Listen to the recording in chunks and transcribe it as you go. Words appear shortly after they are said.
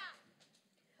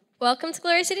Welcome to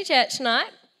Glory City Church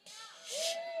tonight.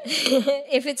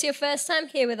 If it's your first time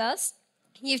here with us,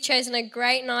 you've chosen a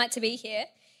great night to be here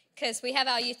because we have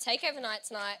our youth takeover night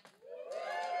tonight.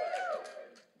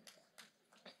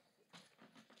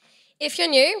 If you're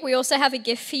new, we also have a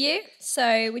gift for you.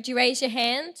 So would you raise your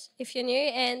hand if you're new,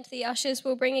 and the ushers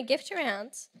will bring a gift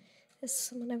around. There's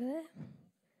someone over there.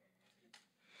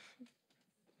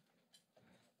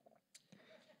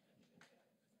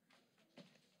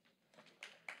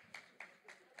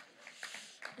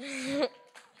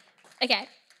 Okay,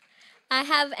 I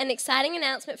have an exciting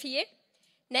announcement for you.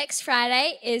 Next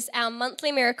Friday is our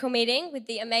monthly miracle meeting with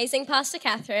the amazing Pastor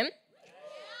Catherine.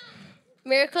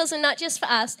 Miracles are not just for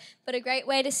us, but a great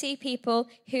way to see people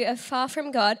who are far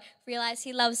from God realize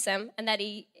He loves them and that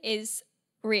He is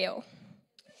real.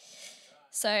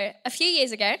 So a few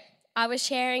years ago, I was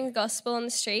sharing the gospel on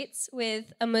the streets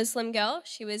with a Muslim girl.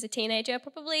 She was a teenager,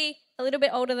 probably a little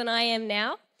bit older than I am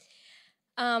now.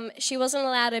 She wasn't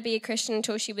allowed to be a Christian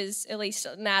until she was at least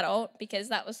an adult because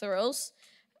that was the rules.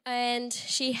 And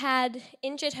she had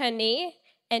injured her knee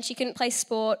and she couldn't play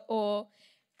sport or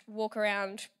walk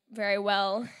around very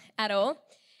well at all.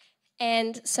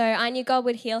 And so I knew God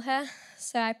would heal her.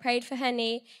 So I prayed for her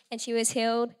knee and she was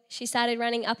healed. She started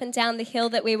running up and down the hill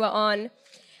that we were on.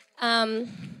 And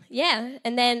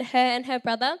then her and her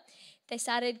brother, they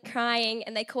started crying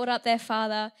and they called up their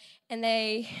father and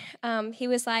he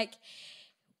was like,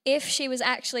 if she was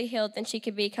actually healed, then she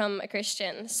could become a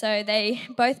Christian. So they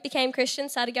both became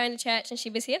Christians, started going to church, and she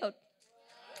was healed.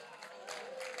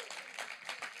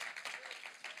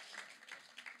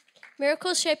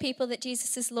 Miracles show people that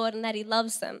Jesus is Lord and that He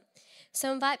loves them.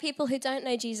 So invite people who don't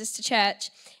know Jesus to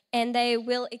church, and they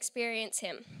will experience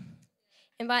Him.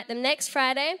 Invite them next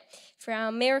Friday for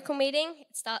our miracle meeting.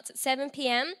 It starts at 7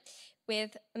 p.m.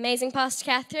 with amazing Pastor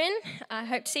Catherine. I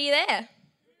hope to see you there.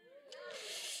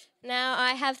 Now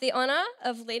I have the honour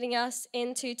of leading us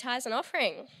into tithes and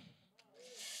offering.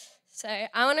 So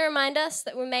I want to remind us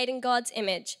that we're made in God's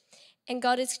image and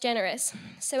God is generous.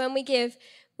 So when we give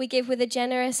with a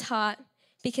generous heart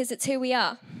because it's who we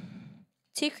are.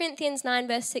 2 Corinthians 9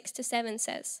 verse 6 to 7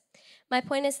 says, "My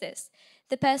point is this,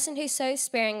 the person who sows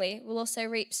sparingly will also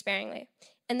reap sparingly,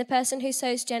 and the person who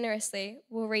sows generously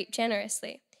will reap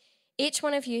generously. Each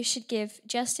one of you should give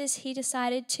just as he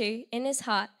decided to in his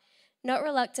heart, not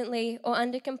reluctantly or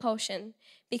under compulsion,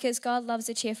 because God loves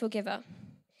a cheerful giver."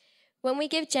 When we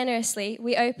give generously,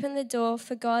 we open the door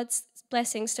for God's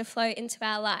blessings to flow into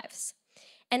our lives.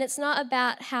 And it's not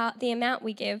about the amount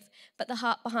we give, but the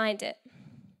heart behind it.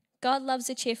 God loves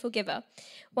a cheerful giver,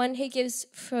 one who gives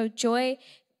for joy,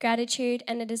 gratitude,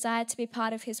 and a desire to be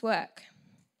part of His work.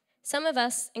 Some of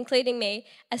us, including me,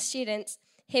 as students,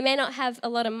 who may not have a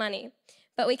lot of money,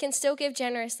 but we can still give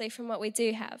generously from what we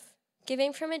do have.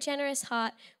 Giving from a generous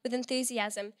heart with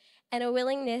enthusiasm and a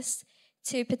willingness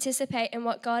to participate in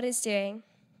what God is doing.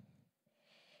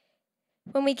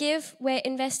 When we give, we're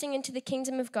investing into the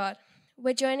kingdom of God.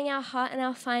 We're joining our heart and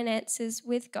our finances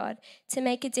with God to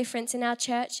make a difference in our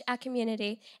church, our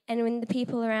community, and in the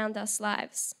people around us'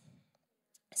 lives.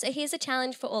 So here's a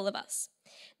challenge for all of us,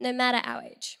 no matter our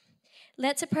age.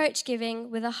 Let's approach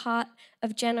giving with a heart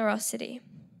of generosity.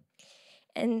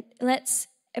 And let's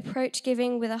approach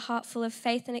giving with a heart full of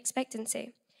faith and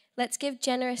expectancy. Let's give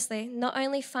generously, not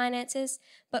only finances,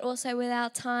 but also with our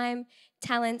time,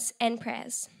 talents, and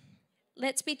prayers.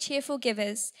 Let's be cheerful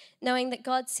givers, knowing that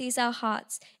God sees our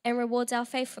hearts and rewards our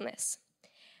faithfulness.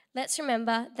 Let's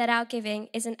remember that our giving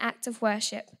is an act of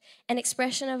worship, an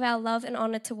expression of our love and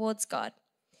honor towards God.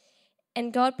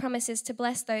 And God promises to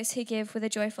bless those who give with a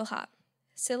joyful heart.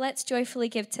 So let's joyfully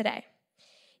give today.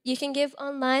 You can give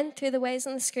online through the ways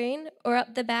on the screen or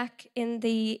up the back in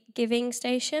the giving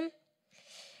station.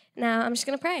 Now, I'm just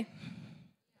going to pray.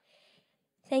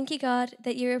 Thank you, God,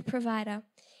 that you're a provider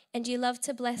and you love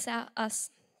to bless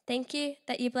us. Thank you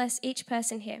that you bless each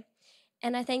person here.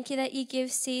 And I thank you that you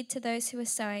give seed to those who are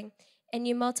sowing and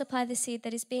you multiply the seed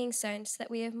that is being sown so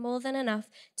that we have more than enough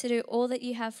to do all that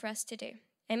you have for us to do.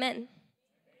 Amen.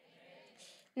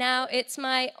 Now, it's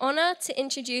my honor to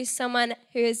introduce someone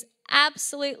who is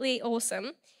absolutely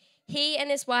awesome. He and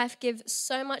his wife give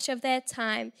so much of their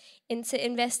time into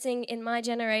investing in my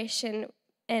generation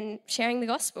and sharing the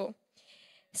gospel.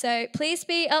 So please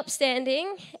be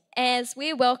upstanding as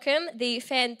we welcome the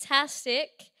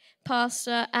fantastic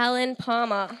Pastor Alan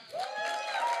Palmer.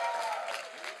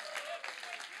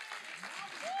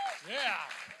 Yeah.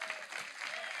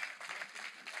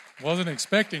 Wasn't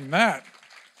expecting that.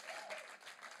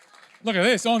 Look at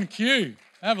this, on cue.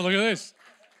 Have a look at this.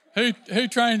 Who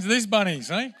trains these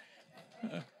bunnies, eh?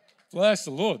 Bless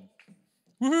the Lord.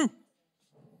 Woohoo.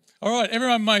 All right,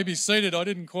 everyone may be seated. I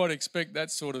didn't quite expect that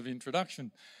sort of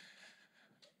introduction.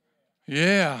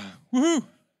 Yeah, woohoo!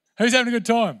 Who's having a good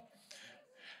time?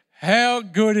 How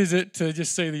good is it to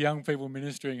just see the young people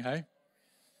ministering, hey?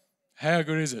 How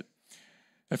good is it?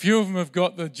 A few of them have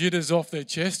got the jitters off their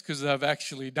chest because they've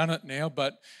actually done it now,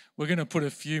 but we're going to put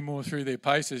a few more through their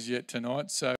paces yet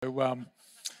tonight. So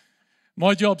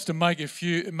my job's to make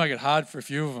it hard for a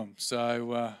few of them.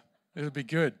 So it'll be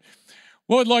good.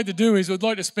 What I'd like to do is I'd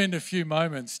like to spend a few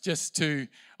moments I'm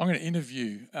going to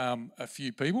interview a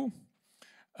few people.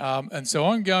 And so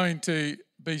I'm going to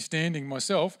be standing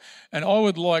myself, and I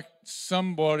would like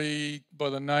somebody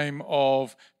by the name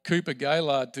of Cooper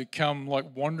Gaylard to come like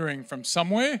wandering from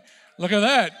somewhere. Look at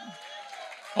that.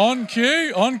 On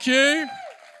cue.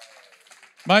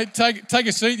 Mate, take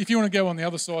a seat. If you want to go on the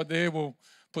other side there, we'll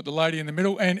put the lady in the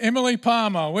middle. And Emily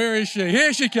Palmer, where is she?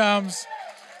 Here she comes.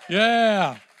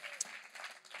 Yeah.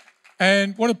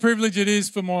 And what a privilege it is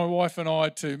for my wife and I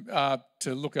to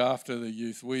look after the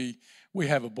youth. We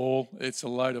have a ball. It's a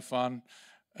load of fun.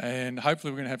 And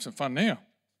hopefully we're going to have some fun now.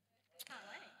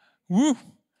 Woo!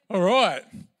 All right.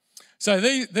 So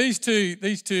these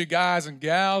two guys and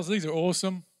gals, these are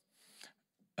awesome.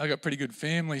 They've got pretty good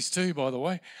families too, by the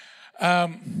way.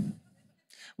 We're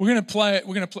going to play.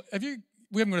 We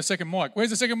haven't got a second mic. Where's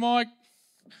the second mic?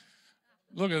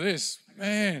 Look at this,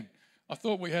 man. I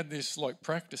thought we had this like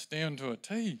practiced down to a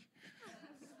T.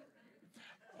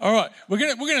 All right, we're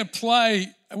gonna play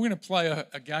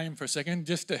a game for a second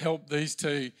just to help these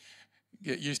two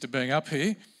get used to being up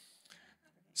here.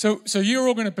 So you're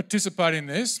all going to participate in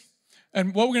this,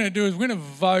 and what we're going to do is we're going to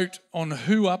vote on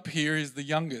who up here is the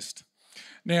youngest.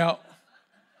 Now,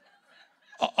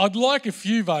 I'd like a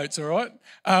few votes, all right,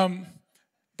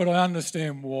 but I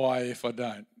understand why if I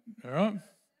don't.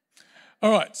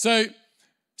 All right. So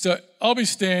I'll be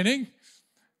standing.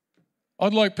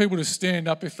 I'd like people to stand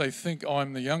up if they think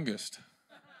I'm the youngest.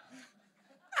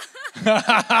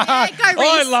 Yeah, go, Reece.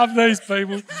 I love these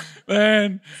people,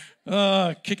 man.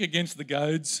 Kick against the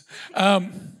goads.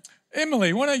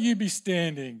 Emily, why don't you be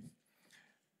standing?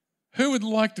 Who would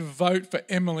like to vote for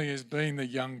Emily as being the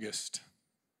youngest?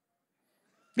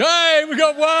 Hey, we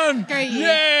got one. Go you.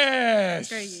 Yes.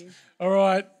 Go you. All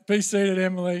right, be seated,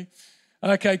 Emily.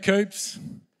 Okay, Coops.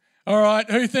 All right,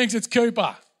 who thinks it's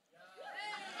Cooper?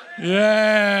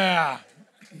 Yeah.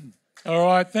 All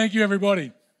right, thank you,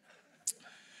 everybody.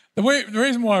 The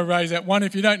reason why I raise that, one,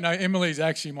 if you don't know, Emily's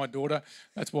actually my daughter.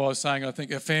 That's why I was saying I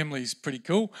think her family's pretty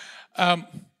cool.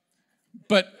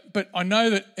 But I know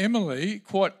that Emily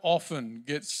quite often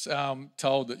gets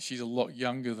told that she's a lot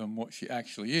younger than what she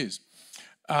actually is.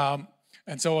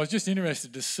 And so I was just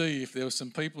interested to see if there were some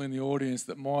people in the audience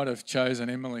that might have chosen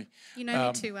Emily. You know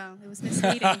me too well. It was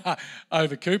misleading.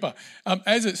 Over Cooper.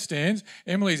 As it stands,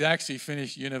 Emily's actually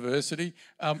finished university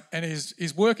and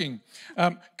is working.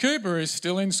 Cooper is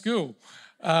still in school.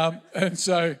 And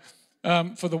so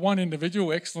for the one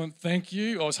individual, excellent, thank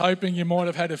you. I was hoping you might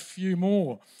have had a few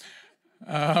more.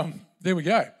 There we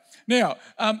go. Now,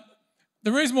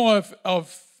 the reason why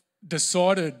I've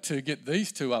decided to get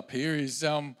these two up here is...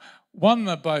 one,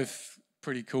 they're both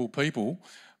pretty cool people,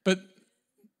 but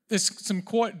there's some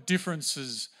quite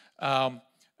differences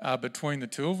between the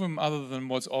two of them other than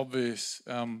what's obvious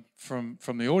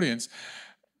from the audience.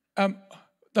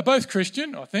 They're both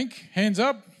Christian, I think. Hands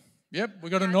up. Yep, we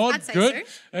got a nod. I'd say good.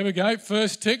 So. There we go.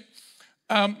 First tick.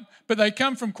 But they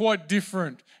come from quite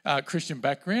different Christian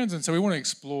backgrounds, and so we want to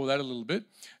explore that a little bit.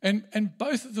 And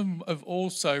both of them have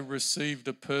also received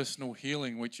a personal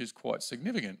healing, which is quite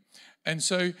significant. And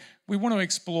so we want to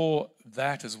explore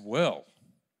that as well.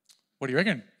 What do you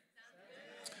reckon?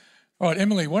 All right,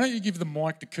 Emily, why don't you give the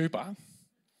mic to Cooper?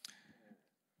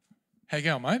 How you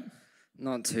going, mate?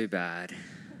 Not too bad.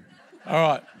 All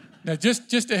right. Now,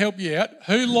 just to help you out,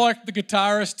 who liked the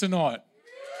guitarist tonight?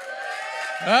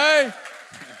 Hey?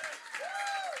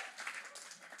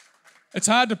 It's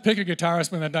hard to pick a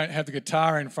guitarist when they don't have the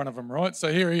guitar in front of them, right?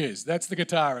 So here he is. That's the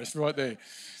guitarist right there.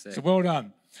 Sick. So well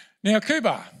done. Now,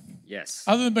 Cooper, Yes.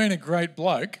 other than being a great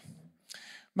bloke,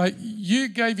 mate, you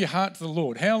gave your heart to the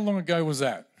Lord. How long ago was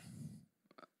that?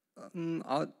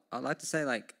 I'd like to say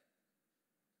like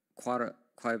quite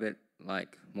a bit,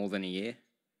 like more than a year.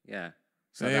 Yeah.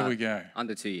 So There about we go.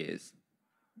 Under 2 years.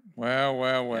 Wow.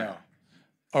 Yeah.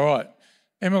 All right.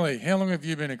 Emily, how long have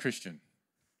you been a Christian?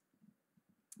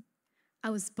 I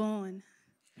was born.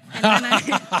 And then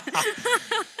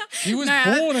She was No,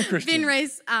 born a I've Christian. been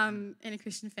raised in a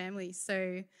Christian family,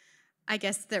 so I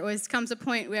guess there always comes a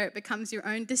point where it becomes your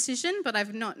own decision, but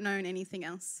I've not known anything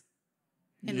else.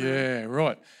 Yeah,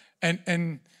 right.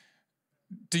 And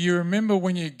do you remember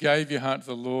when you gave your heart to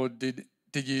the Lord, did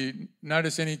did you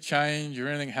notice any change or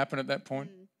anything happen at that point?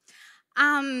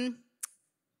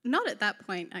 Not at that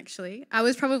point, actually. I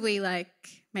was probably like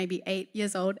maybe 8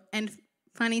 years old. And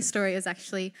funny story is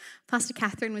actually Pastor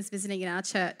Catherine was visiting in our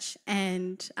church,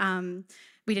 and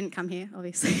we didn't come here,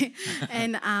 obviously.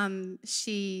 And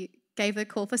she gave the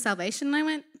call for salvation, and I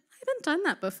went, I haven't done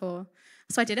that before.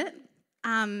 So I did it.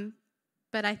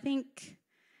 But I think,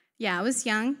 yeah, I was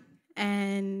young,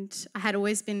 and I had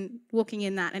always been walking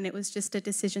in that, and it was just a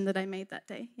decision that I made that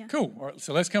day. Yeah. Cool. All right,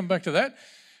 so let's come back to that.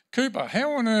 Cooper,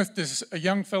 how on earth does a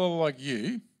young fellow like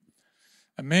you,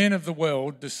 a man of the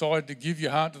world, decide to give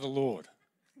your heart to the Lord?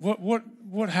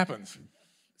 What happens?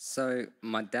 So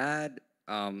my dad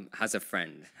has a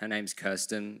friend. Her name's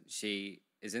Kirsten. She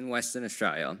is in Western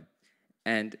Australia,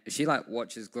 and she like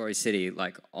watches Glory City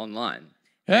like online.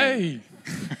 Hey.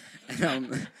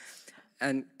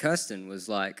 And Kirsten was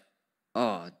like,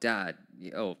 "Oh, Dad,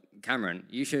 oh Cameron,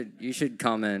 you should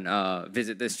come and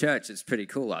visit this church. It's pretty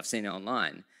cool. I've seen it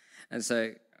online." And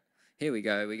so here we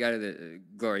go. We go to the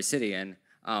Glory City, and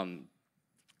when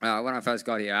I first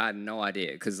got here, I had no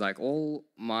idea, because like all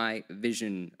my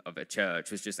vision of a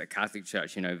church was just a Catholic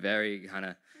church, you know, very kind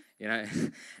of, you know,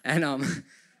 and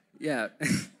yeah,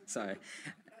 sorry.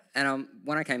 And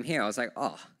when I came here, I was like,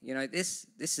 oh, you know, this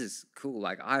is cool.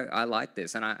 Like I like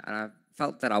this, and I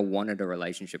felt that I wanted a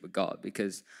relationship with God,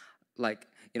 because, like,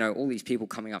 you know, all these people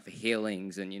coming up for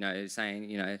healings and, you know, saying,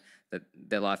 you know, that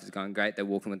their life is going great, they're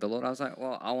walking with the Lord. I was like,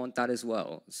 well, I want that as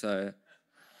well. So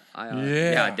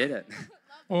I did it.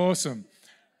 Awesome.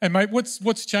 And mate,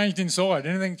 what's changed inside?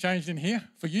 Anything changed in here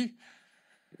for you?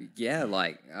 Yeah,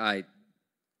 like I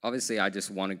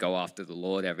just want to go after the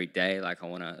Lord every day. Like I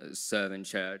want to serve in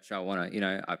church. I want to, you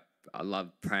know, I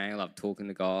love praying. I love talking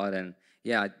to God. And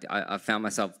yeah, I found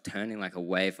myself turning like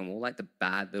away from all like the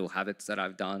bad little habits that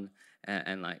I've done,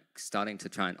 and like starting to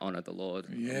try and honor the Lord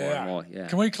more and more. Yeah.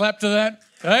 Can we clap to that?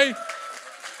 Hey?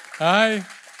 Hey?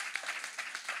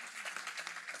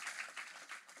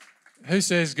 Who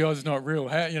says God's not real?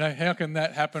 How can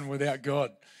that happen without God?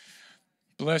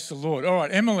 Bless the Lord. All right,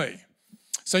 Emily.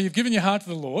 So you've given your heart to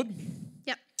the Lord.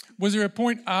 Yep. Was there a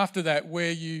point after that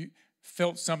where you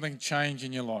felt something change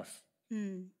in your life?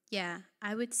 Yeah,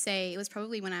 I would say it was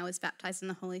probably when I was baptized in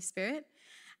the Holy Spirit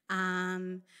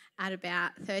at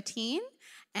about 13.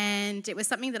 And it was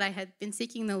something that I had been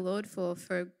seeking the Lord for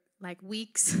like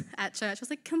weeks at church. I was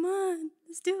like, come on,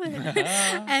 let's do it.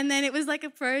 And then it was like a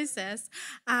process.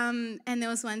 And there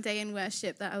was one day in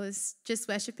worship that I was just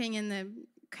worshiping in the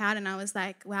crowd, and I was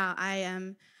like, wow,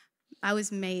 I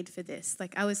was made for this.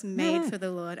 Like, I was made for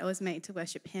the Lord. I was made to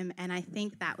worship him. And I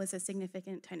think that was a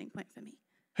significant turning point for me.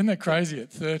 Isn't that crazy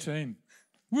at 13?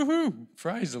 Woohoo!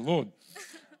 Praise the Lord.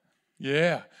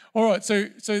 Yeah. All right. So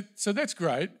that's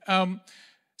great.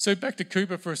 So back to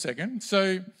Cooper for a second.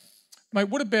 So, mate,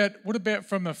 what about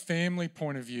from a family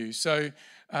point of view? So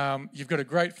you've got a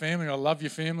great family. I love your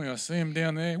family. I see them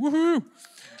down there. Woohoo!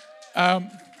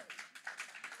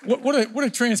 What a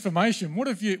transformation. What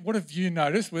have you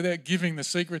noticed, without giving the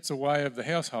secrets away of the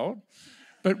household?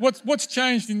 But what's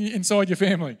changed inside your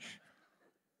family?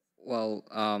 Well,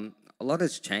 a lot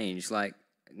has changed. Like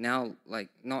now, like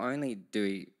not only do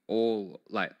we all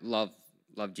like love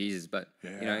Jesus, but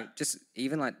you know, just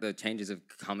even like the changes of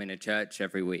coming to church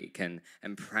every week and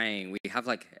praying. We have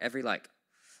like every like,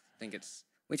 I think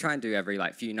we try and do every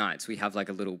like few nights. We have like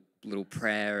a little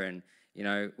prayer, and you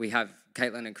know, we have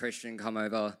Caitlin and Christian come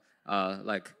over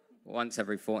like once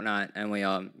every fortnight, and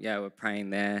we're praying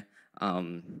there.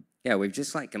 We've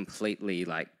just like completely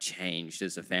like changed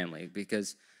as a family,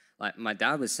 because like my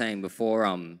dad was saying before,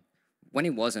 when he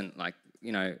wasn't like,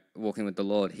 you know, walking with the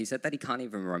Lord, he said that he can't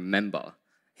even remember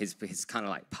his kind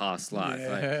of like past life.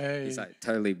 Like, he's like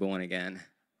totally born again.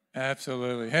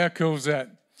 Absolutely. How cool is that?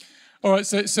 All right,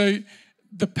 so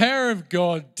the power of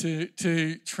God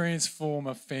to transform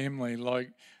a family, like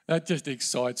that just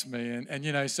excites me. And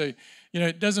you know, so you know,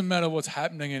 it doesn't matter what's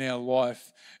happening in our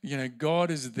life. You know,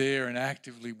 God is there and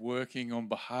actively working on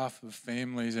behalf of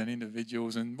families and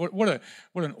individuals. And what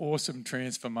an awesome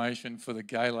transformation for the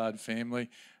Gaylard family.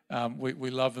 We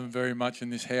love them very much in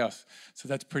this house, so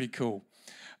that's pretty cool.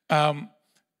 So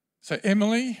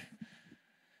Emily,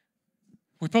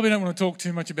 we probably don't want to talk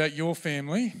too much about your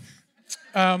family.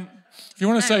 If you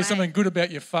want to say something good about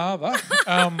your father,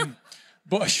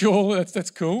 but sure,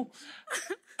 that's cool.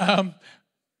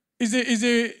 Is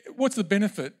there what's the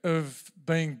benefit of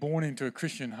being born into a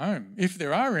Christian home, if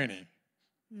there are any?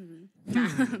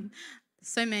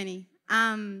 So many.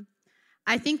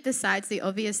 I think besides the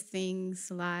obvious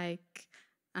things like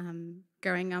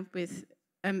growing up with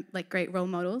like great role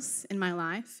models in my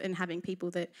life, and having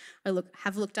people that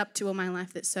have looked up to all my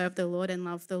life that serve the Lord and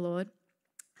love the Lord.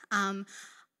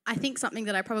 I think something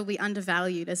that I probably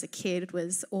undervalued as a kid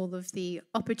was all of the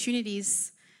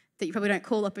opportunities that you probably don't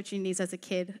call opportunities as a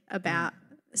kid about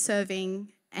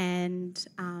serving, and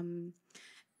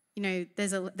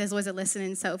there's always a lesson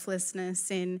in selflessness,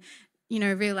 in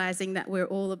realizing that we're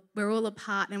all a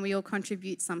part and we all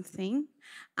contribute something,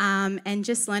 and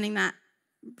just learning that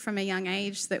from a young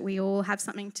age, that we all have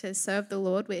something to serve the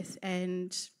Lord with,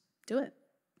 and do it.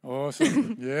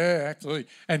 Awesome. Yeah, absolutely.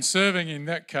 And serving in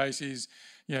that case is,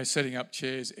 setting up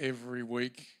chairs every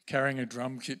week, carrying a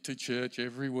drum kit to church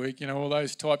every week, all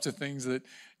those types of things that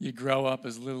you grow up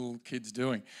as little kids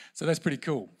doing. So that's pretty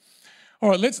cool. All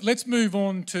right, let's move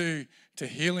on to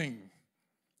healing,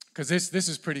 because this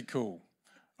is pretty cool.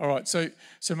 All right, so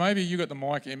maybe you got the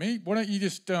mic, Emmy. Why don't you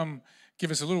just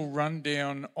give us a little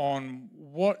rundown on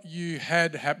what you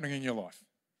had happening in your life?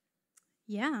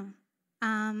 Yeah.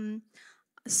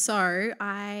 So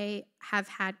I have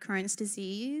had Crohn's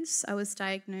disease. I was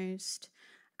diagnosed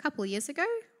a couple of years ago,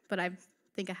 but I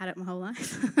think I had it my whole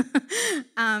life.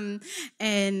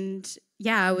 And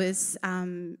yeah, I was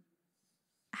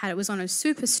was on a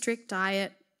super strict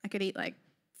diet. I could eat like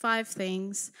 5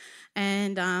 things,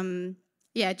 and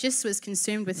just was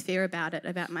consumed with fear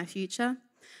about my future,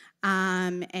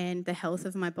 and the health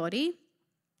of my body.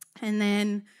 And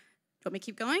then, do you want me to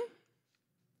keep going?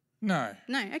 No.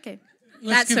 No, okay.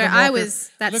 Let's give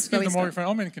the microphone.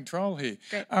 I'm in control here.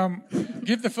 Great.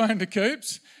 Give the phone to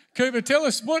Coops. Cooper, tell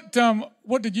us what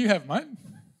did you have, mate?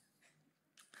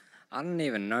 I don't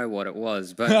even know what it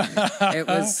was, but it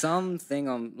was something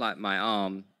on like my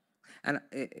arm, and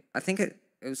I think it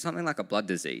was something like a blood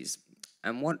disease.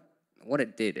 And what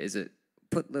it did is it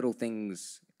put little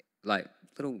things, like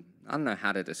little, I don't know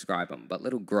how to describe them, but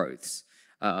little growths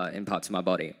in parts of my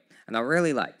body, and they're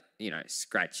really like,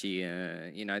 scratchy,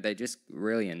 they're just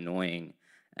really annoying,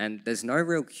 and there's no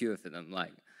real cure for them.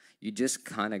 Like, you just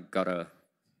kind of gotta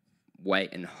wait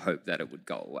and hope that it would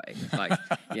go away. Like,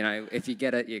 if you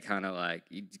get it, you kind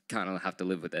of have to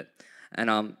live with it.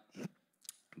 And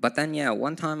but then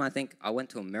one time I think I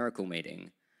went to a miracle meeting,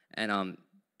 and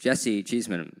Jesse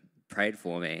Cheeseman prayed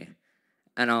for me,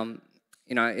 and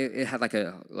it had like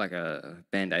a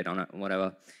Band-Aid on it or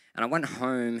whatever. And I went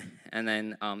home, and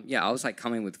then, I was like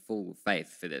coming with full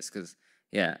faith for this,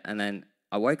 and then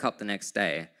I woke up the next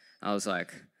day. I was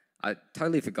like, I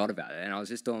totally forgot about it, and I was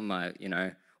just doing my,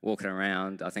 walking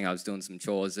around. I think I was doing some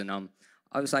chores, and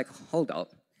I was like, hold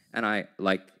up, and I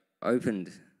like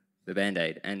opened the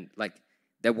Band-Aid, and like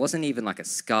there wasn't even like a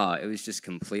scar. It was just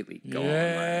completely gone.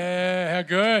 Yeah, how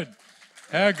good.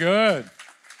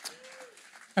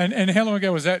 And how long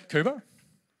ago was that, Cooper?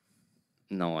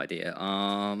 No idea.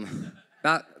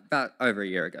 About over a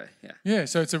year ago. Yeah. Yeah.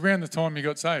 So it's around the time you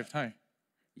got saved, hey?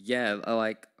 Yeah,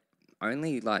 like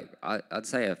only like I'd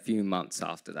say a few months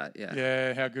after that. Yeah.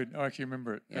 Yeah. How good. I actually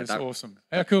remember it. Yeah, That's awesome.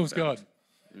 How cool is God?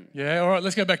 Yeah. All right.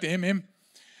 Let's go back to MM.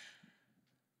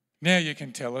 Now you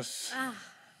can tell us.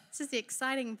 This is the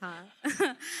exciting part.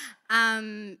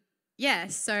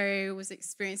 So was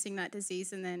experiencing that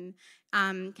disease, and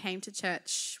then came to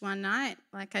church one night,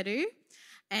 like I do,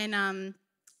 and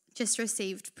just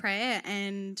received prayer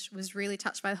and was really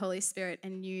touched by the Holy Spirit,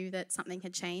 and knew that something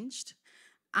had changed,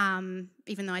 even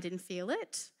though I didn't feel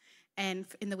it. And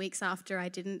in the weeks after, I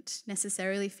didn't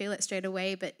necessarily feel it straight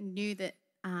away, but knew that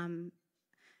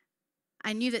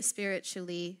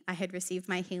spiritually I had received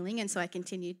my healing, and so I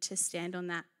continued to stand on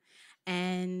that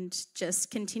and just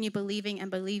continue believing,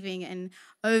 and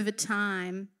over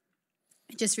time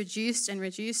it just reduced and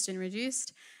reduced and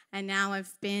reduced. And now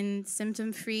I've been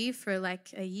symptom-free for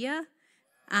like a year,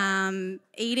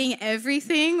 eating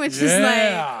everything, which is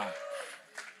like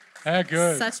how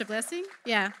good. Such a blessing.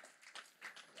 Yeah.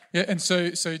 Yeah, and so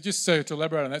just to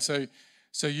elaborate on that,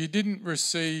 so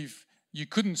you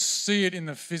couldn't see it in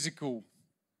the physical.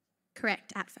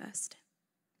 Correct, at first.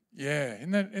 Yeah,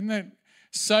 isn't that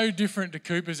so different to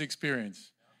Cooper's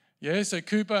experience? Yeah, so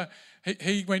Cooper,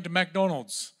 he went to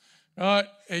McDonald's. Right,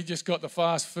 he just got the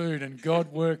fast food, and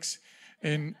God works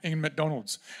in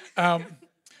McDonald's.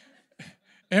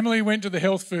 Emily went to the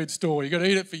health food store. You got to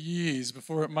eat it for years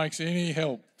before it makes any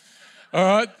help. All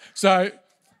right, so,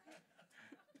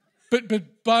 but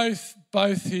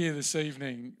both here this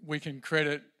evening, we can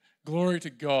credit glory to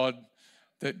God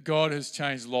that God has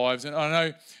changed lives. And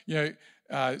I know,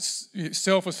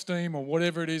 self-esteem or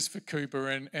whatever it is for Cooper,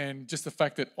 and just the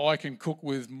fact that I can cook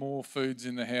with more foods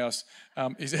in the house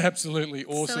is absolutely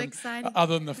awesome. So exciting.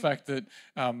 Other than the fact that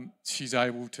she's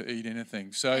able to eat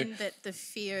anything. So, and that the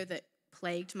fear that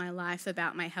plagued my life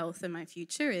about my health and my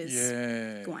future is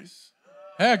gone.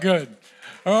 How good.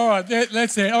 All right,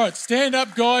 that's it. All right, stand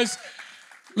up, guys.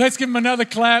 Let's give them another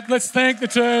clap. Let's thank the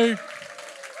two.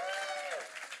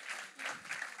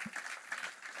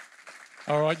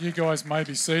 All right, you guys may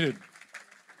be seated.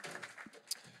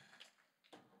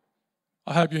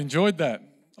 I hope you enjoyed that.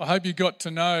 I hope you got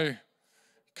to know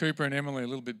Cooper and Emily a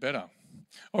little bit better.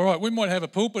 All right, we might have a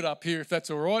pulpit up here if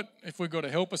that's all right, if we've got a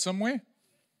helper somewhere.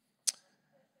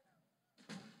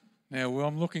 Now, well,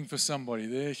 I'm looking for somebody.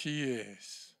 There she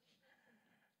is.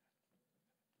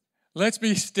 Let's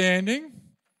be standing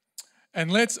and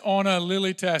let's honour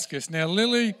Lily Taskus. Now,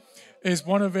 Lily is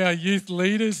one of our youth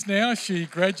leaders now. She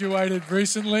graduated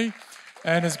recently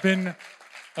and has been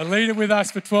a leader with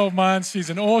us for 12 months. She's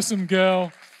an awesome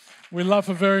girl. We love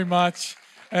her very much.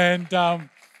 And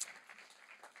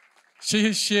she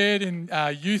has shared in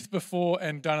youth before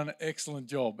and done an excellent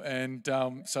job. And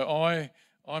so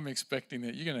I'm expecting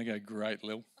that you're going to go great,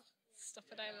 Lil. Stop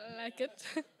it, I like it.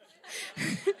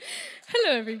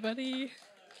 Hello, everybody.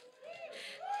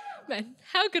 Man,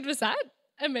 how good was that?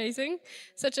 Amazing.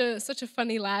 Such a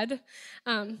funny lad.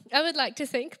 I would like to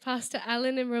thank Pastor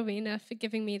Alan and Rowena for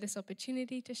giving me this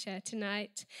opportunity to share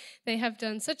tonight. They have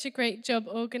done such a great job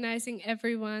organising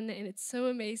everyone, and it's so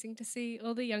amazing to see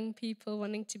all the young people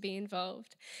wanting to be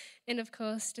involved. And of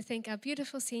course, to thank our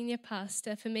beautiful senior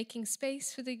pastor for making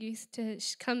space for the youth to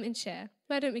come and share.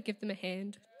 Why don't we give them a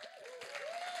hand?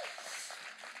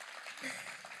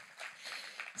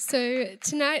 So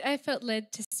tonight I felt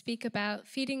led to speak about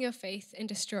feeding your faith and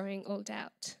destroying all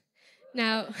doubt.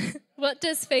 Now, what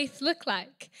does faith look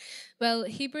like? Well,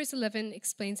 Hebrews 11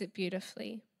 explains it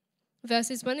beautifully.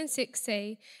 Verses 1 and 6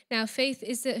 say, "Now faith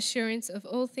is the assurance of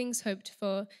all things hoped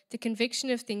for, the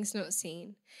conviction of things not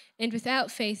seen. And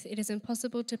without faith it is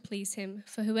impossible to please him,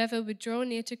 for whoever would draw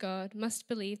near to God must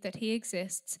believe that he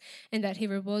exists and that he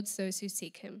rewards those who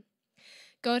seek him."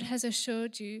 God has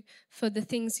assured you for the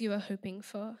things you are hoping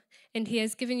for, and he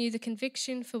has given you the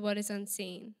conviction for what is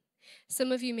unseen.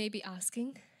 Some of you may be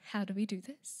asking, how do we do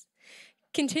this?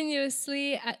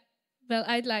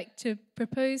 I'd like to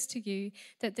propose to you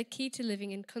that the key to living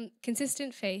in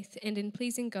consistent faith and in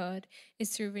pleasing God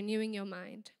is through renewing your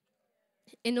mind.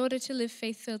 In order to live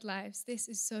faith-filled lives, this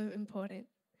is so important.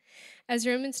 As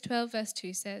Romans 12 verse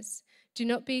 2 says, "Do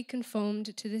not be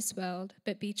conformed to this world,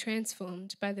 but be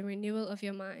transformed by the renewal of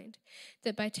your mind,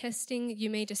 that by testing you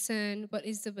may discern what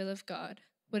is the will of God,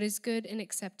 what is good and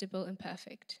acceptable and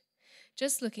perfect."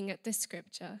 Just looking at this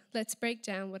scripture, let's break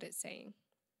down what it's saying.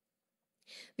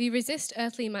 We resist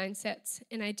earthly mindsets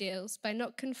and ideals by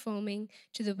not conforming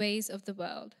to the ways of the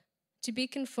world. To be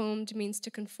conformed means to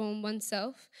conform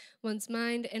oneself, one's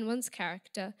mind, and one's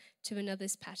character to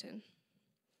another's pattern.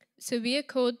 So we are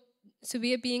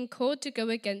being called to go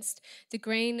against the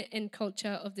grain and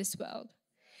culture of this world.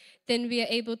 Then we are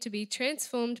able to be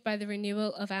transformed by the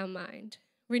renewal of our mind.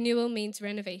 Renewal means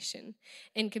renovation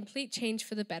and complete change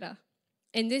for the better.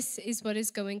 And this is what is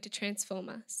going to transform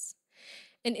us.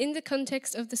 And in the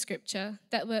context of the scripture,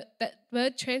 that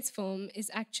word transform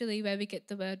is actually where we get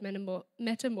the word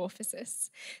metamorphosis.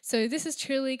 So this is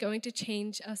truly going to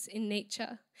change us in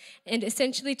nature and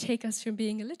essentially take us from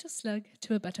being a little slug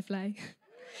to a butterfly.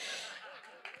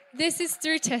 This is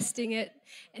through testing it,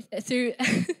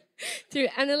 through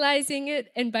analyzing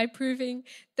it, and by proving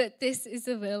that this is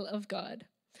the will of God.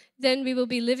 Then we will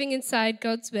be living inside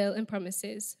God's will and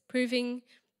promises, proving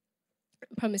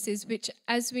promises which,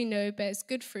 as we know, bears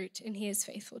good fruit, and he is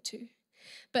faithful to.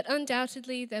 But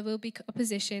undoubtedly there will be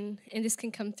opposition, and this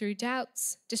can come through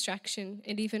doubts, distraction,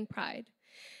 and even pride.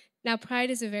 Now,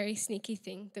 pride is a very sneaky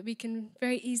thing that we can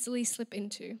very easily slip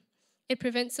into. It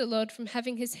prevents the Lord from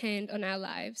having his hand on our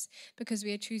lives because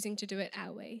we are choosing to do it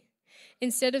our way,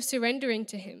 instead of surrendering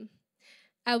to him.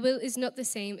 Our will is not the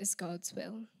same as God's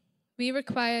will. We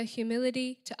require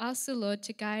humility to ask the Lord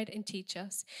to guide and teach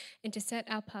us and to set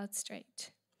our path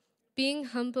straight. Being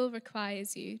humble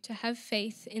requires you to have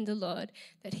faith in the Lord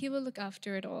that he will look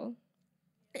after it all.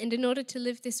 And in order to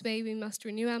live this way, we must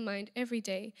renew our mind every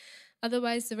day.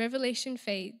 Otherwise, the revelation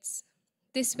fades.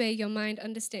 This way, your mind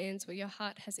understands what your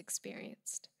heart has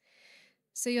experienced.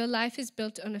 So your life is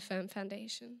built on a firm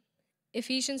foundation.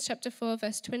 Ephesians chapter 4,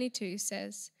 verse 22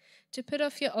 says, "To put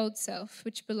off your old self,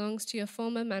 which belongs to your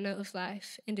former manner of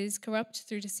life and is corrupt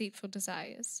through deceitful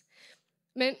desires."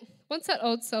 Once that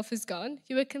old self is gone,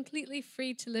 you are completely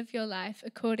free to live your life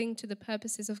according to the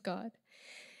purposes of God.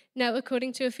 Now,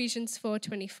 according to Ephesians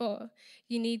 4:24,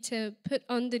 you need to put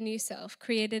on the new self,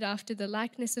 created after the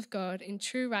likeness of God in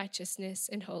true righteousness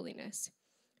and holiness.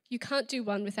 You can't do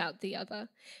one without the other,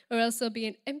 or else there'll be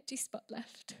an empty spot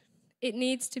left. It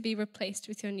needs to be replaced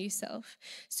with your new self.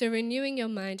 So renewing your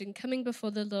mind and coming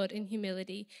before the Lord in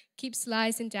humility keeps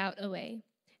lies and doubt away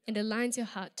and aligns your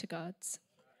heart to God's.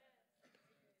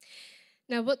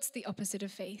 Now, what's the opposite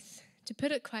of faith? To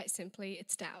put it quite simply,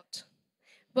 it's doubt.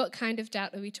 What kind of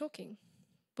doubt are we talking?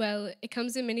 Well, it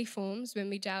comes in many forms when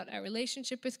we doubt our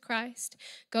relationship with Christ,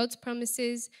 God's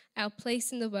promises, our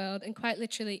place in the world, and quite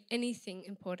literally anything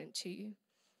important to you.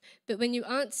 But when you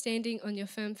aren't standing on your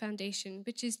firm foundation,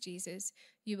 which is Jesus,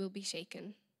 you will be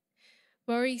shaken.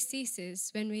 Worry ceases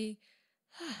when we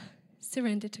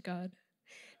surrender to God.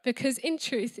 Because in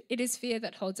truth, it is fear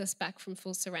that holds us back from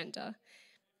full surrender.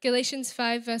 Galatians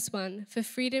 5 verse 1, for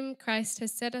freedom Christ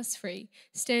has set us free.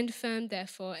 Stand firm,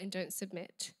 therefore, and don't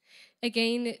submit.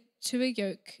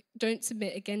 Don't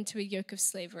submit again to a yoke of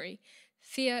slavery.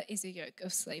 Fear is a yoke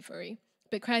of slavery.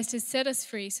 But Christ has set us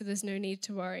free, so there's no need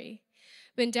to worry.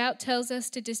 When doubt tells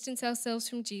us to distance ourselves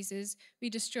from Jesus,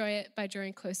 we destroy it by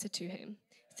drawing closer to him,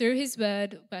 through his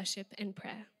word, worship, and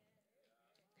prayer.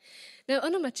 Now,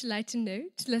 on a much lighter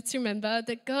note, let's remember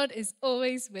that God is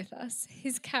always with us.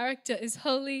 His character is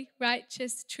holy,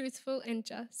 righteous, truthful, and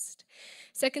just.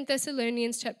 2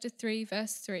 Thessalonians chapter 3,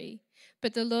 verse 3,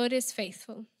 but the Lord is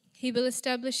faithful. He will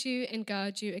establish you and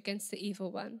guard you against the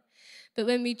evil one. But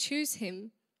when we choose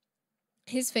him,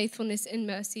 his faithfulness and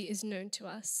mercy is known to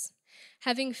us.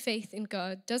 Having faith in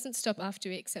God doesn't stop after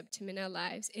we accept him in our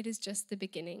lives. It is just the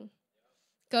beginning.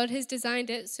 God has designed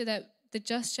it so that the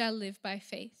just shall live by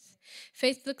faith.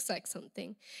 Faith looks like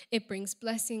something. It brings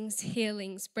blessings,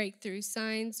 healings, breakthroughs,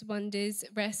 signs, wonders,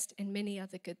 rest, and many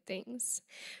other good things.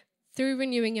 Through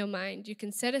renewing your mind, you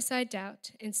can set aside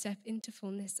doubt and step into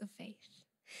fullness of faith.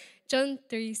 John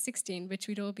 3:16, which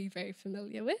we'd all be very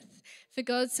familiar with. For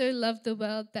God so loved the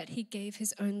world that he gave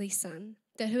his only Son,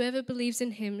 that whoever believes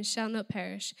in him shall not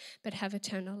perish, but have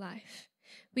eternal life.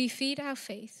 We feed our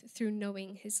faith through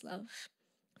knowing his love.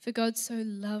 For God so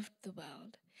loved the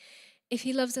world. If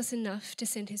he loves us enough to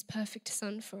send his perfect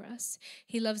Son for us,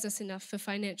 he loves us enough for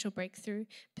financial breakthrough,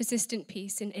 persistent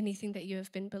peace in anything that you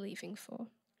have been believing for.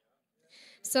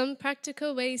 Some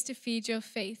practical ways to feed your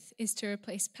faith is to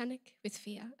replace panic with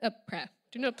prayer.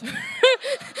 Do not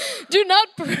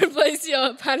replace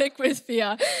your panic with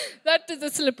fear. That is a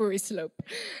slippery slope.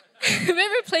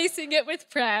 We're replacing it with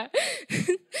prayer.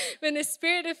 When the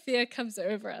spirit of fear comes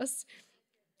over us.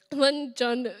 1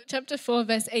 John chapter 4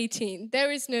 verse 18, there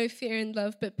is no fear in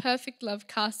love, but perfect love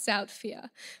casts out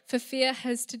fear. For fear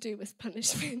has to do with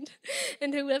punishment.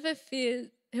 And whoever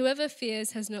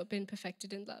fears has not been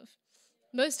perfected in love.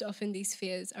 Most often these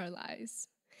fears are lies.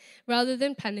 Rather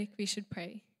than panic, we should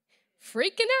pray.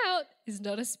 Freaking out is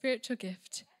not a spiritual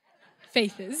gift.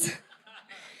 Faith is.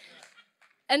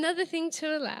 Another thing is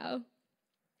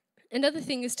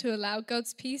to allow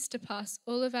God's peace to pass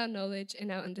all of our knowledge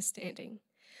and our understanding.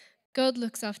 God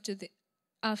looks after the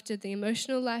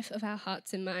emotional life of our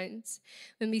hearts and minds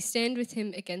when we stand with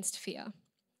him against fear.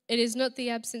 It is not the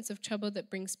absence of trouble that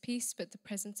brings peace, but the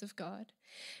presence of God.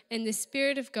 And the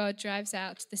Spirit of God drives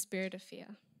out the spirit of fear.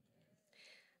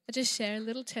 I'll just share a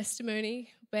little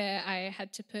testimony where I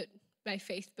had to put my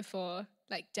faith before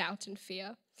doubt and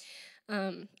fear.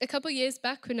 A couple years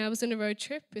back when I was on a road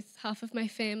trip with half of my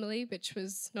family, which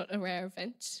was not a rare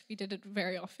event, we did it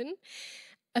very often.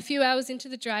 A few hours into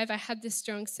the drive, I had this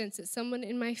strong sense that someone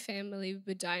in my family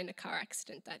would die in a car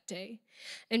accident that day.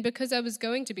 And because I was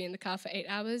going to be in the car for 8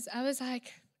 hours, I was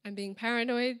like, I'm being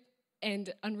paranoid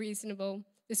and unreasonable.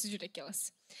 This is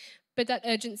ridiculous. But that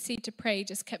urgency to pray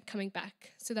just kept coming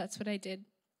back. So that's what I did.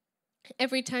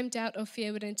 Every time doubt or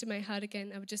fear would enter my heart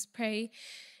again, I would just pray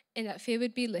and that fear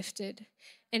would be lifted.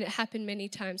 And it happened many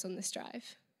times on this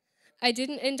drive. I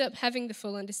didn't end up having the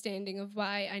full understanding of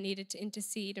why I needed to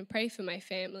intercede and pray for my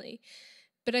family,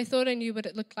 but I thought I knew what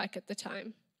it looked like at the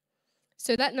time.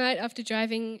 So that night, after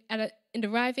arriving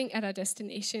at our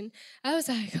destination, I was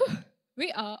like, oh,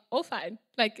 we are all fine.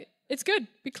 It's good.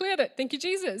 We cleared it. Thank you,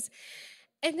 Jesus.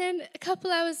 And then a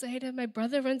couple hours later, my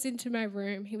brother runs into my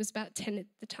room. He was about 10 at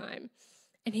the time.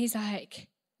 And he's like,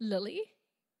 Lily,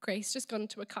 Grace just got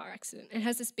into a car accident, and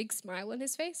has this big smile on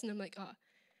his face. And I'm like, oh,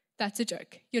 that's a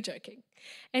joke. You're joking.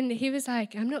 And he was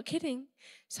like, I'm not kidding.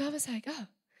 So I was like, oh.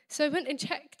 So I went and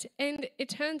checked, and it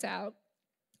turns out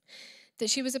that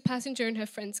she was a passenger in her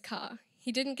friend's car.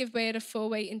 He didn't give way at a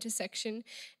four-way intersection,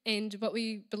 and what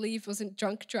we believe was a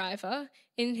drunk driver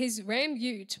in his Ram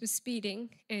Ute was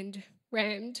speeding and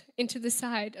rammed into the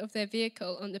side of their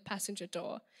vehicle on the passenger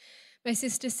door. My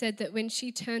sister said that when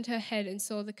she turned her head and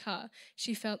saw the car,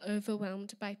 she felt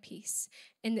overwhelmed by peace,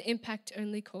 and the impact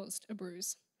only caused a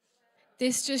bruise.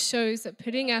 This just shows that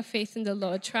putting our faith in the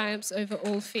Lord triumphs over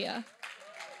all fear.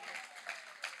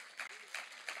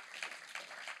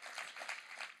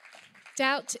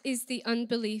 Doubt is the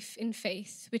unbelief in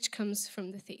faith which comes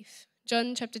from the thief.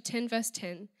 John chapter 10, verse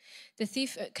 10. The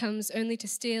thief comes only to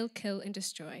steal, kill, and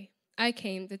destroy. I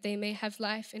came that they may have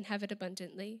life and have it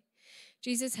abundantly.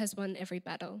 Jesus has won every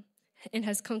battle and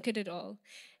has conquered it all.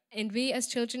 And we as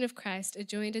children of Christ are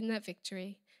joined in that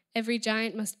victory. Every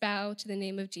giant must bow to the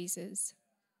name of Jesus.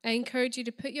 I encourage you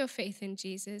to put your faith in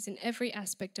Jesus in every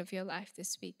aspect of your life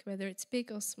this week, whether it's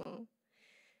big or small.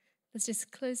 Let's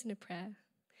just close in a prayer.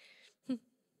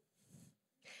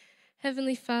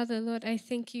 Heavenly Father, Lord, I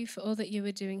thank you for all that you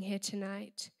are doing here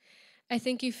tonight. I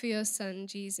thank you for your Son,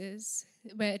 Jesus,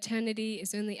 where eternity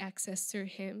is only accessed through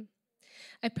him.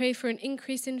 I pray for an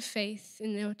increase in faith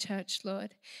in your church,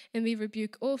 Lord, and we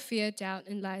rebuke all fear, doubt,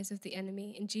 and lies of the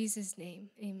enemy. In Jesus'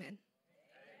 name, amen.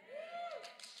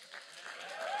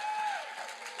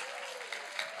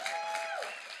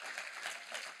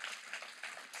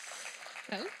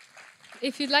 Well,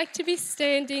 if you'd like to be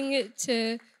standing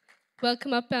to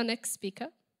welcome up our next speaker,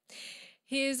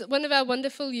 he is one of our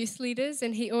wonderful youth leaders,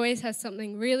 and he always has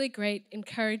something really great,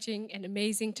 encouraging, and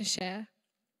amazing to share.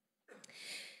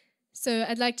 So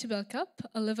I'd like to welcome up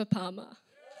Oliver Palmer.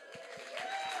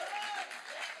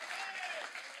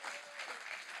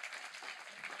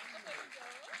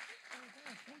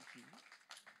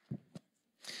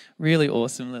 Really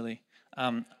awesome, Lily.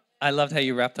 I loved how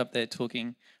you wrapped up there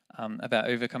talking about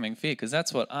overcoming fear, because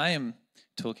that's what I am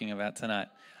talking about tonight.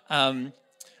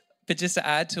 But just to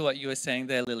add to what you were saying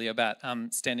there, Lily, about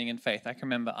standing in faith, I can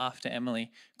remember after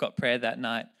Emily got prayer that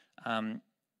night,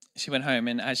 she went home,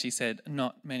 and as she said,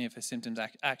 not many of her symptoms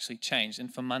actually changed.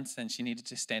 And for months then, she needed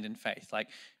to stand in faith. Like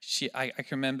I can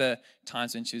remember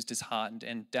times when she was disheartened,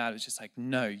 and Dad was just like,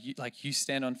 no, you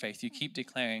stand on faith. You keep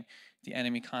declaring the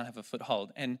enemy can't have a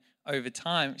foothold. And over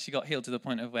time, she got healed to the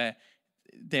point of where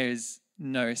there's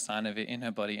no sign of it in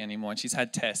her body anymore. And she's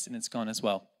had tests, and it's gone as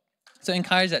well. So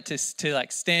encourage that to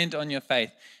like stand on your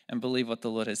faith and believe what the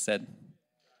Lord has said.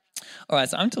 All right,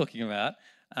 so I'm talking about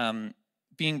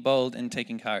being bold and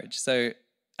taking courage. So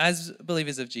as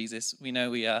believers of Jesus, we know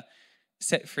we are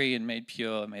set free and made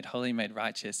pure, made holy, made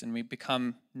righteous, and we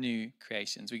become new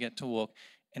creations. We get to walk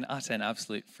in utter and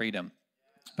absolute freedom.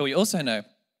 But we also know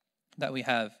that we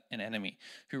have an enemy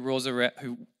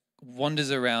who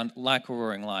wanders around like a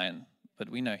roaring lion. But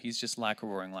we know he's just like a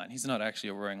roaring lion. He's not actually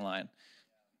a roaring lion.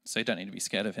 So you don't need to be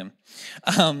scared of him.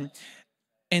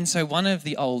 And so one of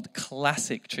the old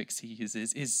classic tricks he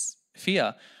uses is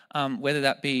fear, whether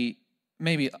that be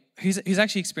maybe who's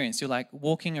actually experienced, you're like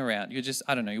walking around, you're just,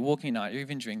 I don't know, you're walking at night, or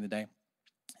even during the day,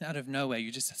 and out of nowhere,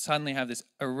 you just suddenly have this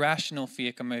irrational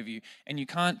fear come over you, and you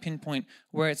can't pinpoint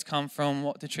where it's come from,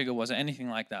 what the trigger was, or anything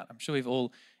like that. I'm sure we've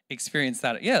all experienced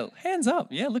that. Yeah, hands up.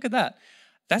 Yeah, look at that.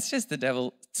 That's just the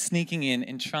devil sneaking in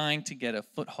and trying to get a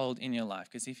foothold in your life.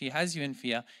 Because if he has you in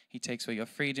fear, he takes away your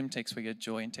freedom, takes away your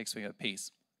joy, and takes away your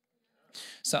peace.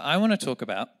 So I want to talk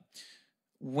about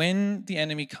when the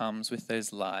enemy comes with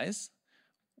those lies,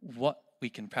 what we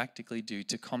can practically do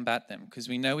to combat them. Because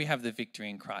we know we have the victory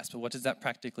in Christ, but what does that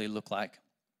practically look like?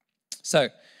 So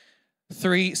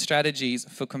 3 strategies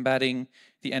for combating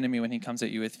the enemy when he comes at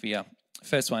you with fear.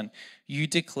 First one, you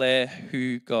declare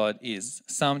who God is.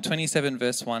 Psalm 27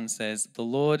 verse 1 says, "The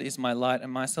Lord is my light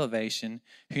and my salvation.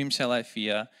 Whom shall I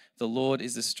fear? The Lord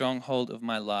is the stronghold of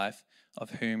my life.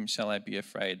 Of whom shall I be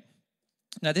afraid?"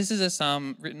 Now, this is a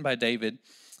psalm written by David.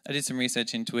 I did some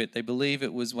research into it. They believe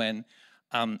it was when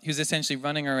he was essentially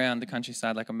running around the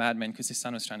countryside like a madman because his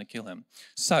son was trying to kill him.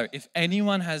 So if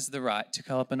anyone has the right to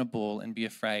curl up in a ball and be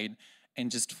afraid and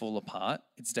just fall apart,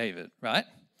 it's David, right?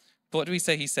 But what do we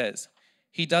say he says?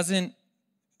 He doesn't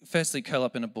firstly curl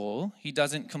up in a ball. He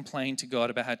doesn't complain to God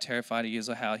about how terrified he is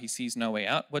or how he sees no way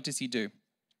out. What does he do?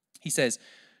 He says,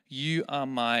 "You are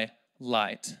my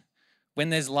light."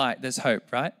 When there's light, there's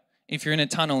hope, right? If you're in a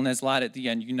tunnel and there's light at the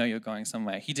end, you know you're going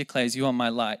somewhere. He declares, "You are my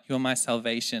light. You are my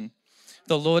salvation.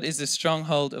 The Lord is the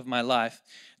stronghold of my life."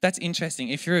 That's interesting.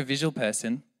 If you're a visual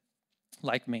person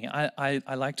like me,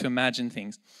 I like to imagine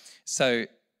things. So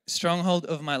stronghold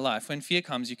of my life. When fear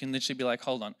comes, you can literally be like,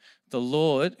 hold on. The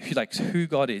Lord, who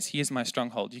God is, he is my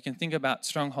stronghold. You can think about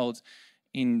strongholds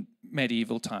in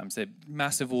medieval times. They're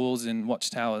massive walls and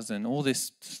watchtowers and all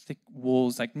this thick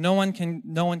walls. Like no one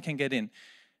can get in.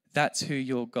 That's who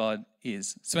your God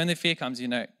is. So when the fear comes, you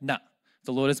know,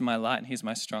 the Lord is my light and he's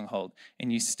my stronghold.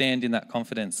 And you stand in that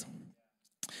confidence.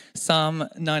 Psalm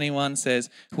 91 says,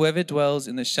 "Whoever dwells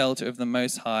in the shelter of the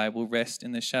Most High will rest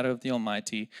in the shadow of the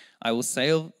Almighty. I will say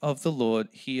of the Lord,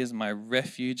 he is my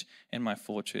refuge and my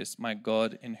fortress, my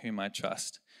God in whom I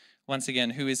trust." Once again,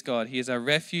 who is God? He is our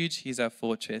refuge, he is our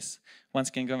fortress. Once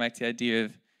again, going back to the idea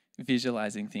of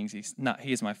visualizing things, he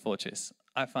is my fortress.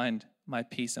 I find my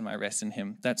peace and my rest in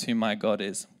him. That's who my God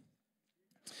is.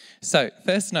 So,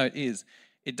 first note is,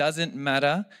 it doesn't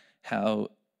matter how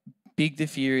big the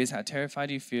fear is, how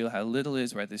terrified you feel, how little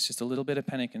is, where there's just a little bit of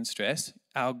panic and stress,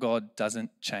 our God doesn't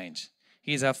change.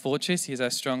 He is our fortress, he is our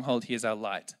stronghold, he is our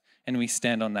light. And we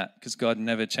stand on that because God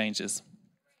never changes.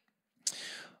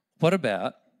 What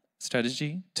about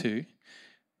strategy 2?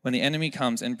 When the enemy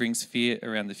comes and brings fear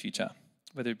around the future,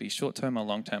 whether it be short term or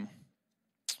long term.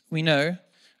 We know,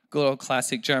 good old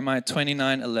classic, Jeremiah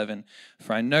 29:11.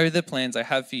 For I know the plans I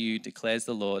have for you, declares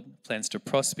the Lord, plans to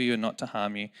prosper you and not to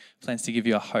harm you, plans to give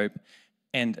you a hope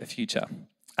and a future.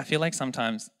 I feel like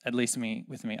sometimes, at least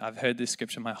with me, I've heard this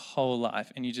scripture my whole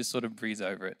life and you just sort of breeze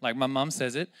over it. Like my mum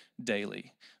says it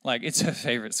daily. Like it's her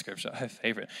favorite scripture, her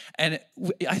favorite. And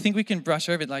I think we can brush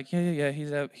over it like, yeah,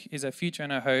 he's our future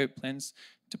and our hope, plans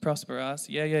to prosper us.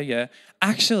 Yeah.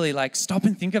 Actually, like stop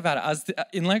and think about it. I was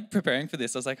in like preparing for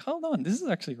this, I was like, hold on, this is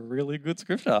actually a really good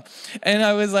scripture. And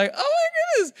I was like, oh my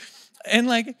goodness. And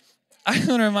like, I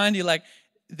want to remind you, like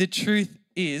the truth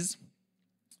is,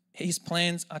 his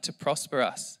plans are to prosper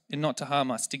us and not to harm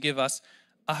us, to give us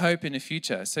a hope in the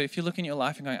future. So if you're looking at your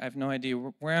life and going, I have no idea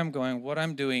where I'm going, what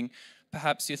I'm doing,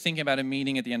 perhaps you're thinking about a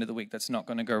meeting at the end of the week that's not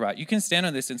going to go right. You can stand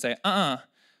on this and say,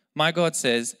 my God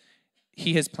says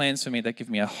he has plans for me that give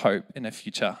me a hope in a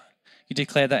future. You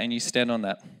declare that and you stand on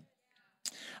that.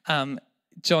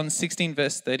 John 16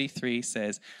 verse 33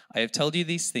 says, I have told you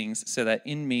these things so that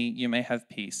in me you may have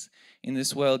peace. In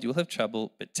this world you will have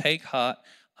trouble, but take heart,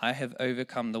 I have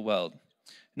overcome the world.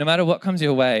 No matter what comes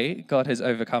your way, God has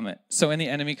overcome it. So when the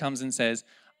enemy comes and says,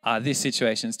 this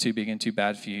situation is too big and too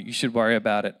bad for you, you should worry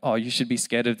about it. You should be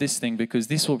scared of this thing because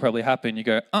this will probably happen. You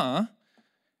go,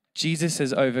 Jesus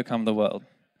has overcome the world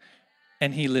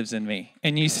and he lives in me.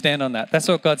 And you stand on that. That's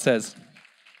what God says.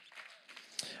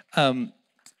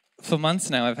 For months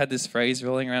now, I've had this phrase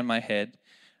rolling around my head,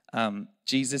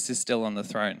 Jesus is still on the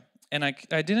throne. And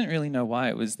I didn't really know why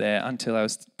it was there until I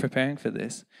was preparing for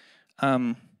this.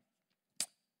 And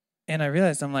I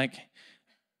realized I'm like,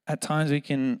 at times we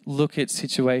can look at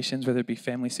situations, whether it be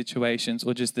family situations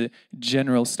or just the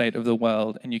general state of the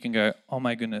world, and you can go, oh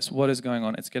my goodness, what is going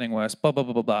on? It's getting worse, blah, blah,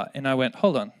 blah, blah, blah. And I went,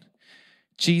 hold on.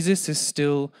 Jesus is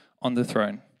still on the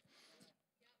throne.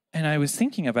 And I was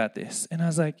thinking about this, and I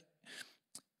was like,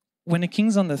 when a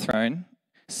king's on the throne,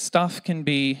 stuff can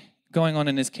be going on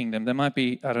in his kingdom. There might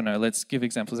be, I don't know, let's give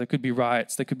examples. There could be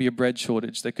riots. There could be a bread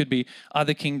shortage. There could be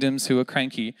other kingdoms who are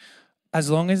cranky. As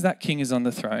long as that king is on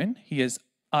the throne, he has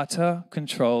utter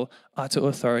control, utter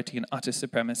authority, and utter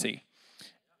supremacy.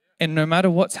 And no matter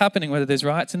what's happening, whether there's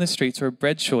riots in the streets or a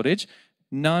bread shortage,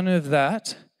 none of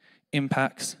that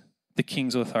impacts the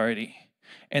king's authority.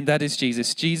 And that is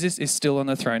Jesus. Jesus is still on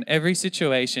the throne. Every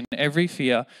situation, every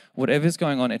fear, whatever's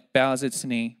going on, it bows its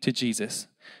knee to Jesus.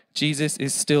 Jesus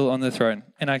is still on the throne.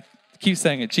 And I keep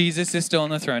saying it. Jesus is still on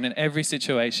the throne in every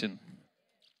situation.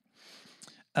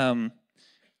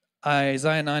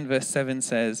 Isaiah 9 verse 7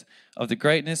 says, of the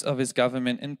greatness of his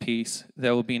government and peace,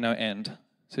 there will be no end.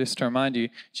 So just to remind you,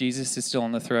 Jesus is still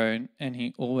on the throne and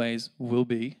he always will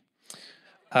be.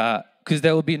 Because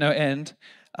there will be no end.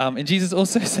 And Jesus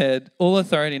also said, all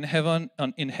authority in heaven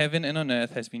and on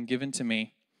earth has been given to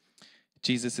me.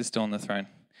 Jesus is still on the throne.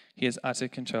 He has utter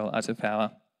control, utter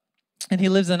power. And he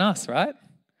lives in us, right?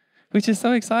 Which is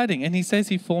so exciting. And he says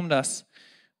he formed us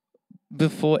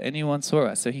before anyone saw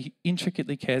us. So he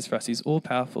intricately cares for us. He's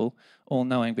all-powerful,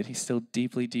 all-knowing, but he still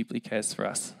deeply, deeply cares for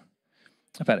us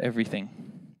about everything.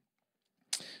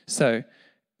 So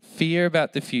fear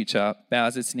about the future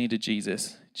bows its knee to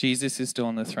Jesus. Jesus is still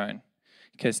on the throne.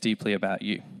 He cares deeply about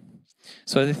you.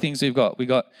 So the things we've got,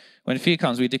 when fear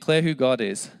comes, we declare who God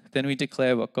is. Then we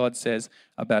declare what God says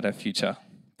about our future.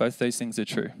 Both those things are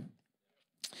true.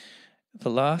 The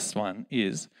last one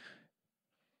is,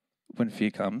 when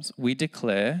fear comes, we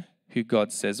declare who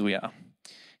God says we are.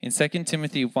 In 2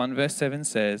 Timothy 1 verse 7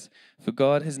 says, for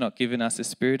God has not given us a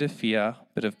spirit of fear,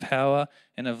 but of power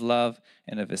and of love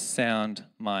and of a sound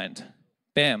mind.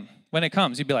 Bam. When it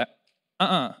comes, you'd be like,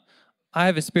 I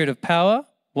have a spirit of power,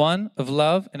 of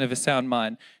love, and of a sound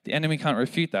mind. The enemy can't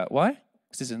refute that. Why?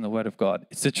 Because it's in the word of God.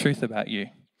 It's the truth about you.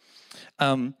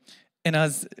 And I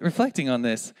was reflecting on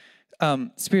this.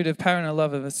 Spirit of power and a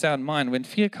love of a sound mind. When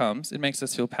fear comes, it makes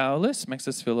us feel powerless, makes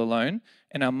us feel alone,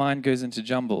 and our mind goes into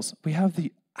jumbles. We have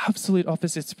the absolute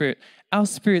opposite spirit. Our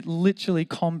spirit literally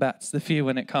combats the fear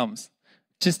when it comes,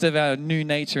 just of our new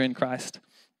nature in Christ.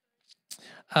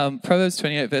 Proverbs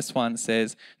 28 verse 1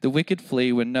 says, the wicked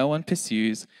flee when no one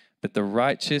pursues, but the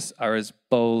righteous are as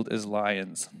bold as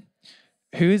lions.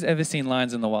 Who has ever seen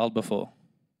lions in the wild before?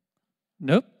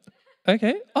 Nope.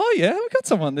 Okay. Oh yeah, we got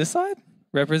someone on this side.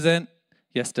 Represent.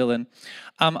 Yes, Dylan.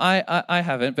 I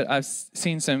haven't, but I've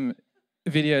seen some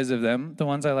videos of them. The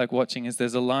ones I like watching is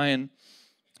there's a lion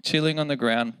chilling on the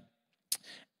ground,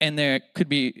 and there could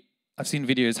be, I've seen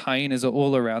videos, hyenas are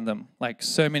all around them, like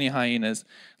so many hyenas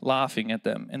laughing at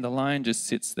them, and the lion just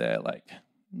sits there like,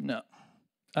 no,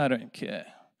 I don't care.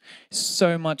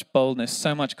 So much boldness,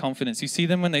 so much confidence. You see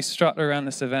them when they strut around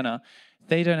the savannah.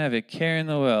 They don't have a care in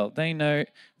the world. They know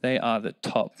they are the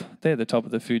top. They're the top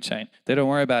of the food chain. They don't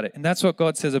worry about it. And that's what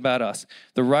God says about us.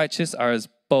 The righteous are as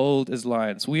bold as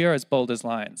lions. We are as bold as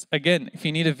lions. Again, if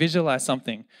you need to visualize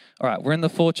something, all right, we're in the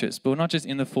fortress, but we're not just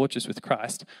in the fortress with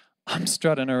Christ. I'm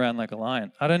strutting around like a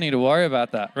lion. I don't need to worry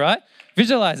about that, right?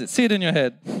 Visualize it. See it in your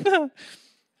head.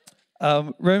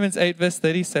 Romans 8 verse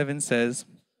 37 says,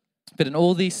 but in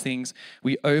all these things,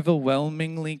 we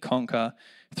overwhelmingly conquer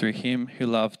through him who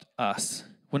loved us.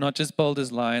 We're not just bold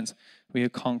as lions, we are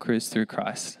conquerors through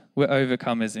Christ. We're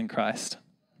overcomers in Christ.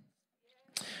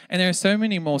 And there are so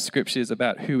many more scriptures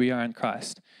about who we are in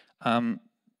Christ.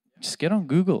 Just get on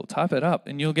Google, type it up,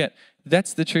 and you'll get,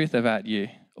 that's the truth about you.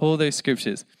 All those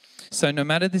scriptures. So no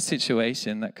matter the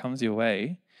situation that comes your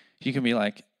way, you can be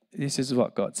like, this is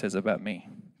what God says about me.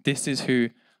 This is who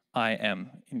I am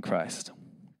in Christ.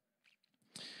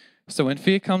 So when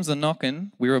fear comes a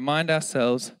knocking, we remind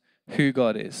ourselves who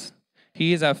God is.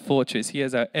 He is our fortress. He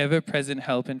is our ever-present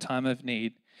help in time of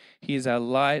need. He is our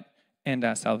light and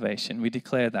our salvation. We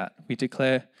declare that. We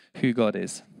declare who God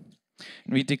is.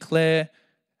 And we declare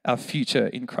our future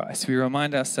in Christ. We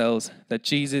remind ourselves that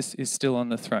Jesus is still on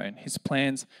the throne. His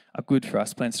plans are good for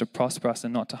us, plans to prosper us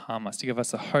and not to harm us, to give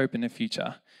us a hope in the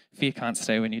future. Fear can't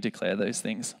stay when you declare those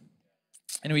things.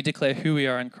 And we declare who we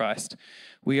are in Christ.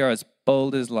 We are as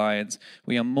bold as lions.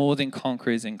 We are more than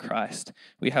conquerors in Christ.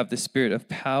 We have the spirit of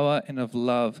power and of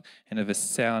love and of a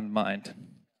sound mind.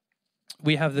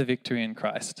 We have the victory in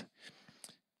Christ.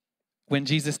 When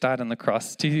Jesus died on the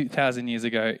cross 2,000 years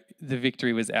ago, the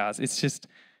victory was ours. It's just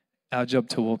our job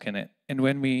to walk in it. And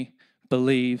when we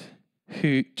believe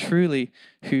who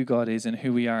God is and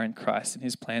who we are in Christ and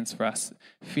his plans for us,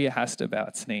 fear has to bow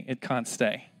its knee. It can't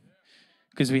stay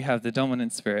because we have the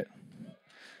dominant spirit.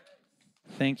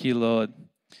 Thank you, Lord.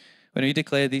 When we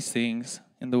declare these things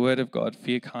in the word of God,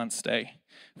 fear can't stay.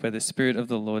 Where the spirit of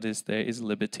the Lord is, there is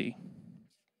liberty.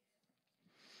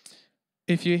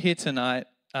 If you're here tonight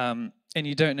and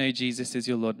you don't know Jesus as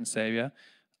your Lord and Savior,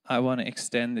 I want to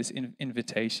extend this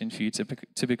invitation for you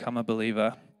to become a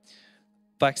believer.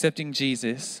 By accepting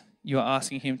Jesus, you are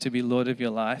asking him to be Lord of your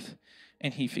life,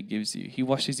 and he forgives you. He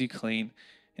washes you clean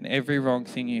in every wrong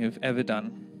thing you have ever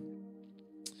done.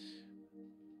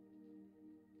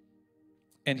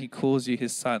 And he calls you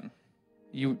his son.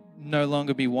 You no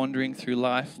longer be wandering through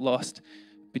life lost,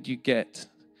 but you get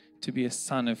to be a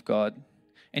son of God.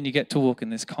 And you get to walk in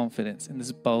this confidence, in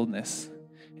this boldness,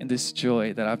 in this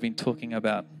joy that I've been talking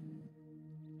about.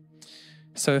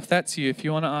 So if that's you, if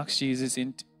you want to ask Jesus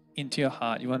into your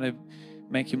heart, you want to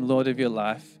make him Lord of your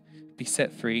life, be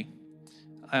set free,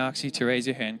 I ask you to raise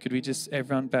your hand. Could we just,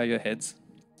 everyone bow your heads?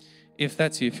 If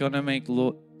that's you, if you want to make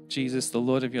Jesus the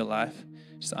Lord of your life,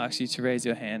 just ask you to raise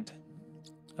your hand.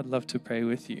 I'd love to pray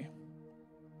with you.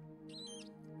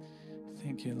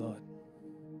 Thank you, Lord.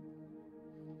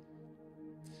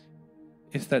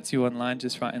 If that's you online,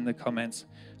 just write in the comments,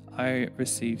 I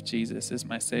receive Jesus as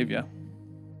my Savior.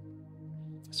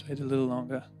 Just wait a little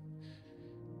longer.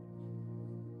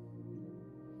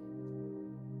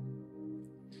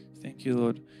 Thank you,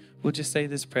 Lord. We'll just say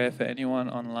this prayer for anyone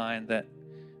online that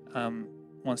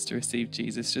wants to receive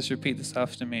Jesus. Just repeat this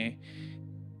after me.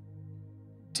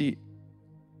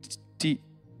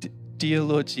 Dear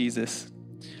Lord Jesus,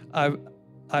 I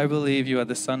believe you are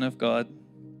the Son of God.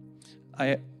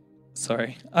 I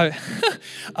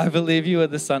believe you are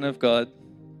the Son of God.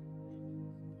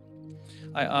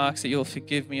 I ask that you'll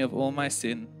forgive me of all my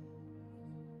sin.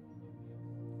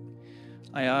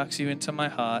 I ask you into my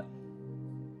heart.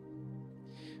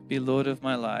 Be Lord of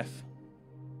my life.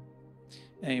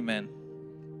 Amen.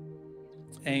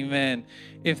 Amen.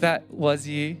 If that was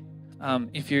you,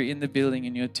 if you're in the building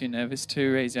and you're too nervous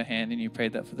to raise your hand and you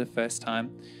prayed that for the first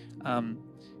time,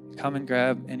 come and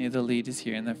grab any of the leaders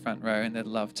here in the front row and they'd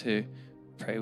love to